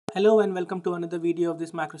Hello and welcome to another video of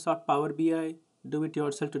this Microsoft Power BI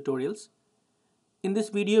do-it-yourself tutorials. In this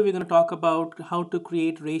video, we're going to talk about how to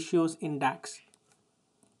create ratios in DAX.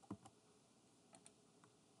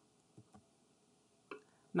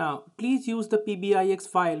 Now, please use the PBIX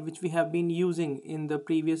file which we have been using in the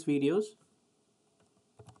previous videos.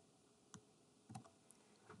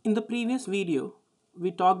 In the previous video,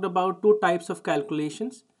 we talked about two types of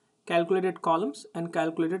calculations, calculated columns and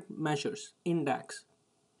calculated measures in DAX.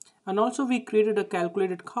 And also we created a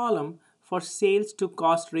calculated column for sales to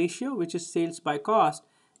cost ratio, which is sales by cost,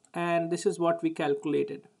 and this is what we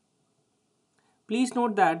calculated. Please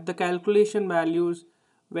note that the calculation values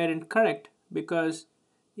weren't correct because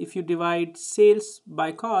if you divide sales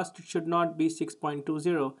by cost, it should not be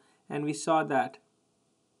 6.20, and we saw that.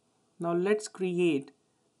 Now let's create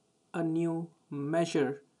a new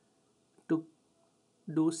measure to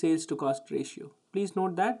do sales to cost ratio. Please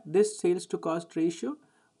note that this sales to cost ratio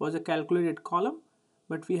was a calculated column,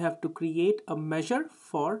 but we have to create a measure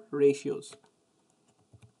for ratios.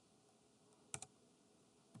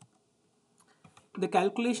 The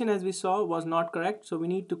calculation, as we saw, was not correct, so we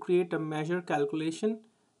need to create a measure calculation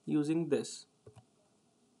using this.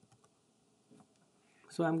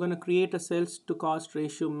 So I'm going to create a sales to cost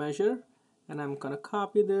ratio measure, and I'm going to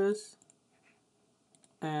copy this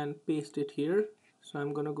and paste it here. So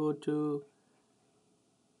I'm going to go to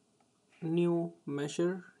new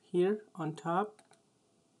measure here on top,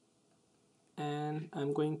 and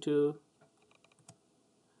I'm going to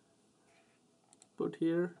put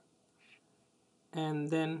here and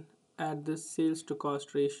then add this sales to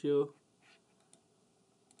cost ratio.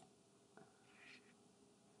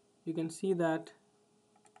 You can see that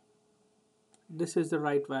this is the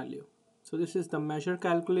right value. So this is the measure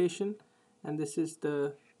calculation and this is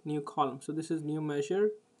the new column. So this is new measure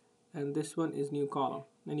and this one is new column,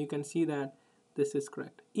 and you can see that this is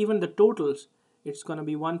correct. Even the totals, it's going to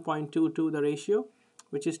be 1.22, the ratio,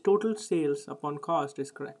 which is total sales upon cost, is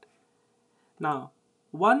correct. Now,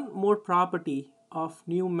 one more property of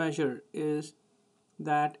new measure is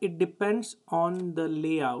that it depends on the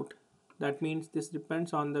layout. That means this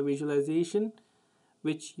depends on the visualization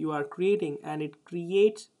which you are creating, and it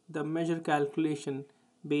creates the measure calculation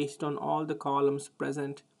based on all the columns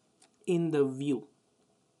present in the view.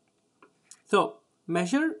 So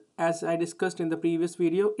measure, as I discussed in the previous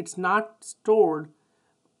video, it's not stored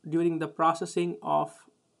during the processing of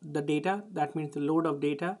the data. That means the load of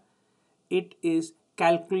data. It is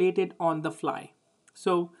calculated on the fly.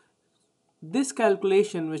 So this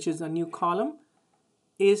calculation, which is a new column,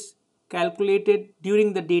 is calculated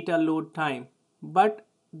during the data load time, but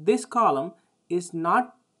this column is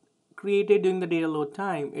not created during the data load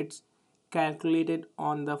time. It's calculated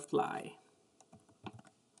on the fly.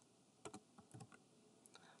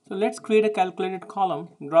 So let's create a calculated column,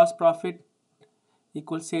 gross profit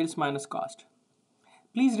equals sales minus cost.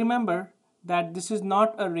 Please remember that this is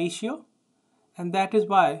not a ratio, and that is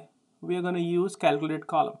why we are going to use calculated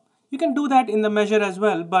column. You can do that in the measure as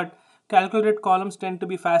well, but calculated columns tend to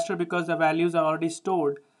be faster because the values are already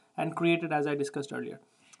stored and created as I discussed earlier.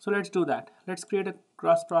 So let's do that. Let's create a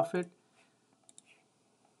gross profit.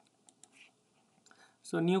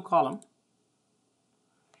 So new column,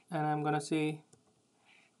 and I'm going to say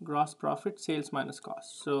gross profit sales minus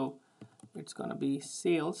cost. So it's going to be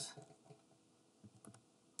sales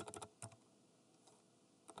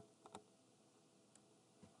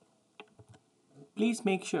please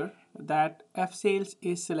make sure that F sales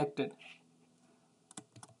is selected.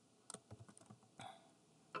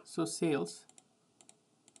 So sales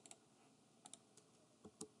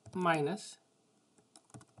minus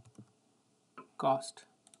cost.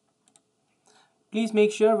 Please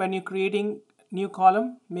make sure when you're creating new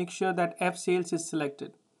column, make sure that F sales is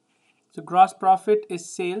selected. So gross profit is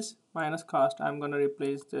sales minus cost. I'm going to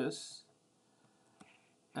replace this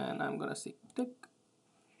and I'm going to say tick,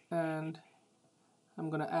 and I'm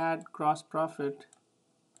going to add gross profit.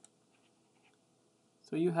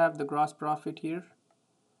 So you have the gross profit here,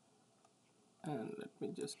 and let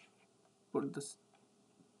me just put this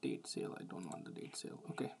date sale. I don't want the date sale.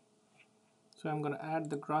 Okay. So I'm going to add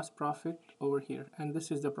the gross profit over here, and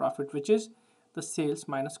this is the profit, which is the sales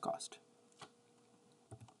minus cost.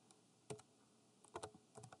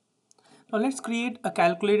 Now let's create a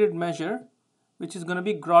calculated measure which is going to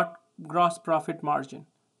be gross profit margin.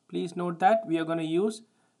 Please note that we are going to use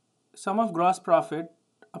sum of gross profit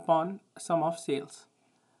upon sum of sales.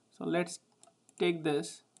 So let's take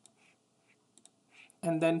this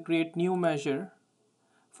and then create new measure.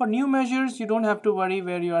 For new measures, you don't have to worry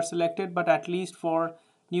where you are selected, but at least for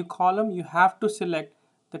new column, you have to select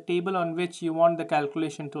the table on which you want the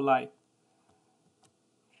calculation to lie.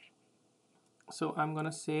 So I'm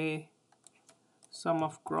gonna say sum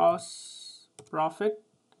of gross profit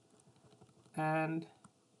and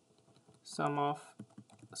sum of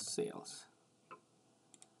sales.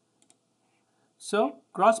 So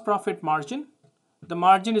gross profit margin, the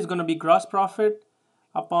margin is going to be gross profit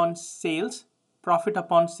upon sales. Profit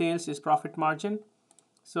upon sales is profit margin.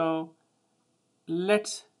 So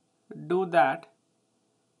let's do that,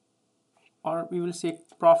 or we will say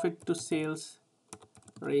profit to sales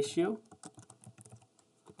ratio.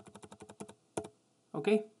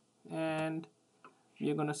 Okay, and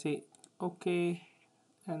we're going to say okay,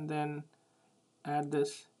 and then add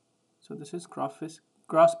this. So this is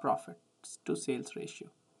gross profit to sales ratio.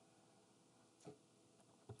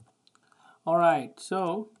 Alright,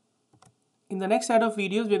 so in the next set of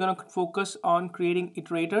videos we're going to focus on creating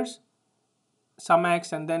iterators,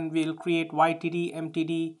 SUMX, and then we'll create YTD,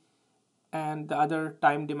 MTD, and the other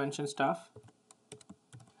time dimension stuff.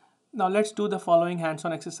 Now let's do the following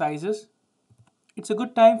hands-on exercises. It's a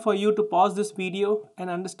good time for you to pause this video and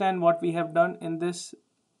understand what we have done in this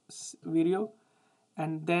video,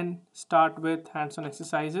 and then start with hands-on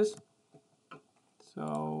exercises.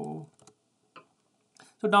 So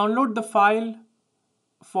download the file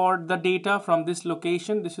for the data from this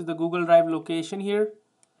location. This is the Google Drive location here.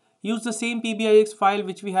 Use the same PBIX file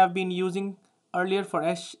which we have been using earlier for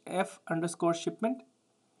f_shipment.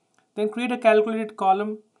 Then create a calculated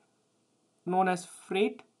column known as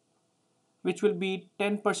freight, which will be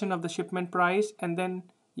 10% of the shipment price, and then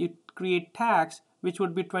you create tax, which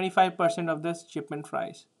would be 25% of the shipment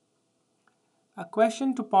price. A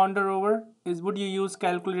question to ponder over is, would you use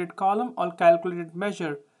calculated column or calculated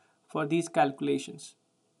measure for these calculations?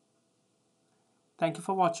 Thank you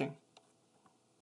for watching.